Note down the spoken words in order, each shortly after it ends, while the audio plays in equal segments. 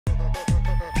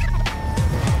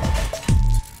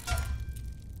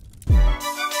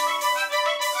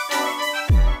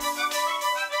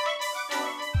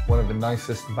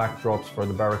nicest backdrops for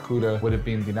the Barracuda would have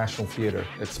been the National Theatre.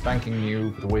 It's spanking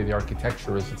new. The way the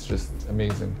architecture is, it's just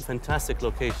amazing. Fantastic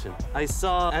location. I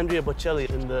saw Andrea Bocelli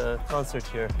in the concert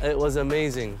here. It was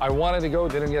amazing. I wanted to go,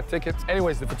 didn't get tickets.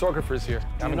 Anyways, the photographer's here.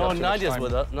 No, Nadia's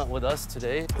not with us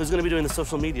today. Who's going to be doing the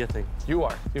social media thing? You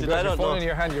are. You've got your phone in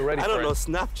your hand, you're ready for it. I don't know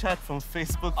Snapchat from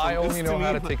Facebook. I only know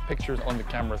how to take pictures on the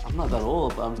cameras. I'm not that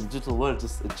old, but the digital world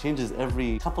it changes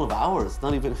every couple of hours,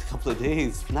 not even a couple of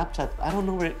days. Snapchat, I don't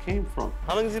know where it came from.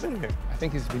 How long has he been here? I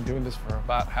think he's been doing this for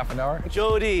about half an hour.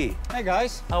 Jody! Hey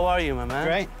guys. How are you, my man?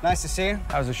 Great, nice to see you.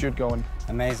 How's the shoot going?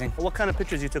 Amazing. What kind of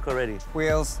pictures you took already?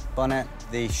 Wheels, bonnet,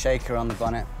 the shaker on the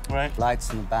bonnet, right?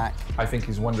 Lights in the back. I think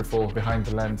he's wonderful behind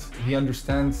the lens. He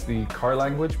understands the car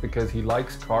language because he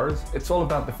likes cars. It's all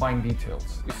about the fine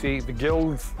details. You see the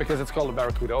gills, because it's called a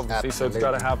Barracuda, obviously, Absolutely. so it's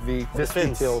got to have this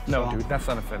fins. detail. No, dude, that's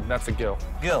not a fin, that's a gill.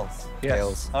 Gills? Yes.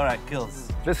 Gills. All right, gills.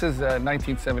 This is a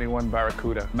 1971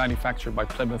 Barracuda, manufactured by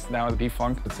Plymouth, now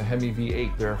defunct. It's a Hemi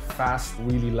V8. They're fast,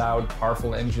 really loud,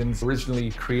 powerful engines,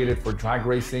 originally created for drag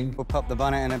racing. We'll pop the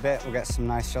bonnet in a bit, we'll get some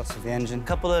nice shots of the engine.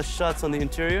 Couple of shots on the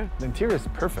interior. The interior is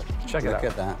perfect. Check it out.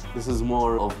 Look at that. This is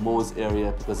more of Mo's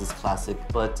area because it's classic,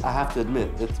 but I have to admit,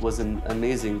 it was in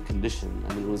amazing condition.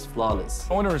 I mean, it was flawless.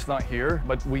 Owner is not here,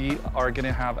 but we are going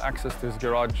to have access to his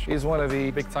garage. He's one of the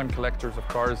big-time collectors of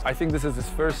cars. I think this is his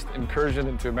first incursion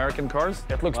into American cars.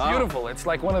 It looks beautiful. It's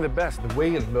like one of the best. The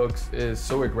way it looks is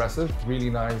so aggressive. Really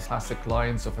nice classic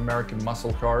lines of American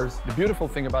muscle cars. The beautiful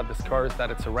thing about this car is that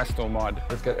it's a resto mod.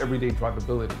 It's got everyday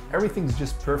drivability. Everything's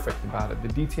just perfect about it. The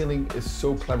detailing is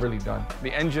so cleverly done.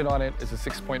 The engine on it is a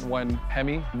 6.1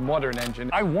 Hemi, modern engine.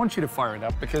 I want you to fire it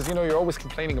up because, you know, you're always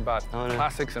complaining about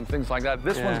classics and things like that.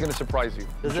 This one's going to surprise you.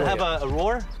 Does it have a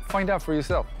roar? Find out for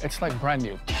yourself. It's like brand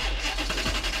new.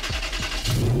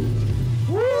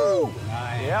 Woo!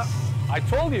 Nice. Yeah. I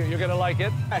told you, you're going to like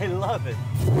it. I love it.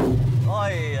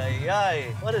 Ay, ay,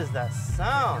 ay. What is that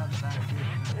sound?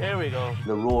 Here we go.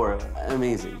 The roar,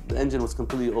 amazing. The engine was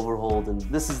completely overhauled, and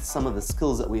this is some of the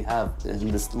skills that we have in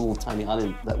this little tiny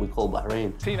island that we call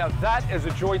Bahrain. See, now that is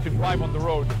a joy to drive on the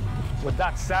road. With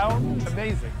that sound,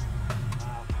 amazing.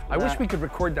 I wish we could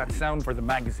record that sound for the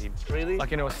magazine. Really?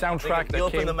 Like, you know, a soundtrack that you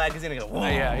open came... the magazine and go, whoa,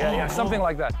 yeah, something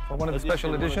like that. For one of the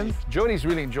special editions. Jody's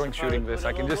really enjoying shooting this.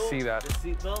 I can just see that.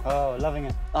 Oh, loving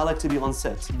it. I like to be on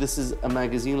set. This is a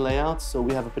magazine layout, so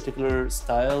we have a particular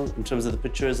style in terms of the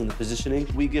pictures and the positioning.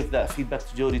 We give that feedback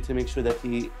to Jody to make sure that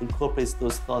he incorporates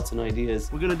those thoughts and ideas.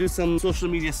 We're gonna do some social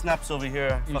media snaps over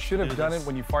here. You should have done it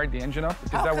when you fired the engine up,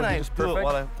 because that would be just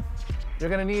perfect. You're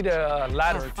gonna need a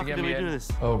ladder to get me in.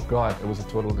 Oh God, it was a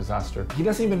total disaster. He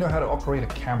doesn't even know how to operate a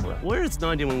camera. Where is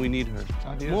Nadia when we need her?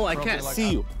 Mo, I can't see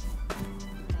you.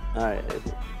 All right.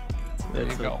 There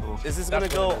you go. Cool. Is this going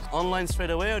to go online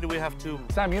straight away, or do we have to...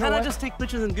 Sam, you know what? Can I just take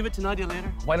pictures and give it to Nadia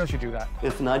later? Why don't you do that?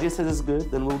 If Nadia says it's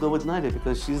good, then we'll go with Nadia,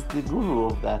 because she's the guru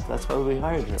of that. That's why we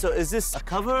hired her. So is this a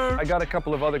cover? I got a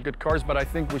couple of other good cars, but I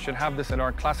think we should have this in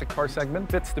our classic car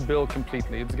segment. Fits the bill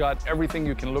completely. It's got everything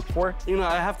you can look for. You know,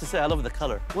 I have to say, I love the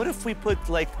color. What if we put,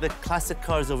 like, the classic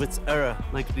cars of its era,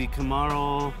 like the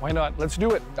Camaro? Why not? Let's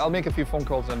do it. I'll make a few phone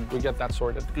calls and we get that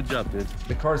sorted. Good job, dude.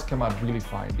 The cars come out really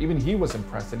fine. Even he was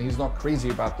impressed, and he's not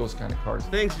crazy about those kind of cars.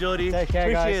 Thanks, Jody. Take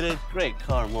care, Appreciate guys. it. Great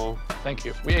car, Mo. Thank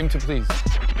you. We aim to please.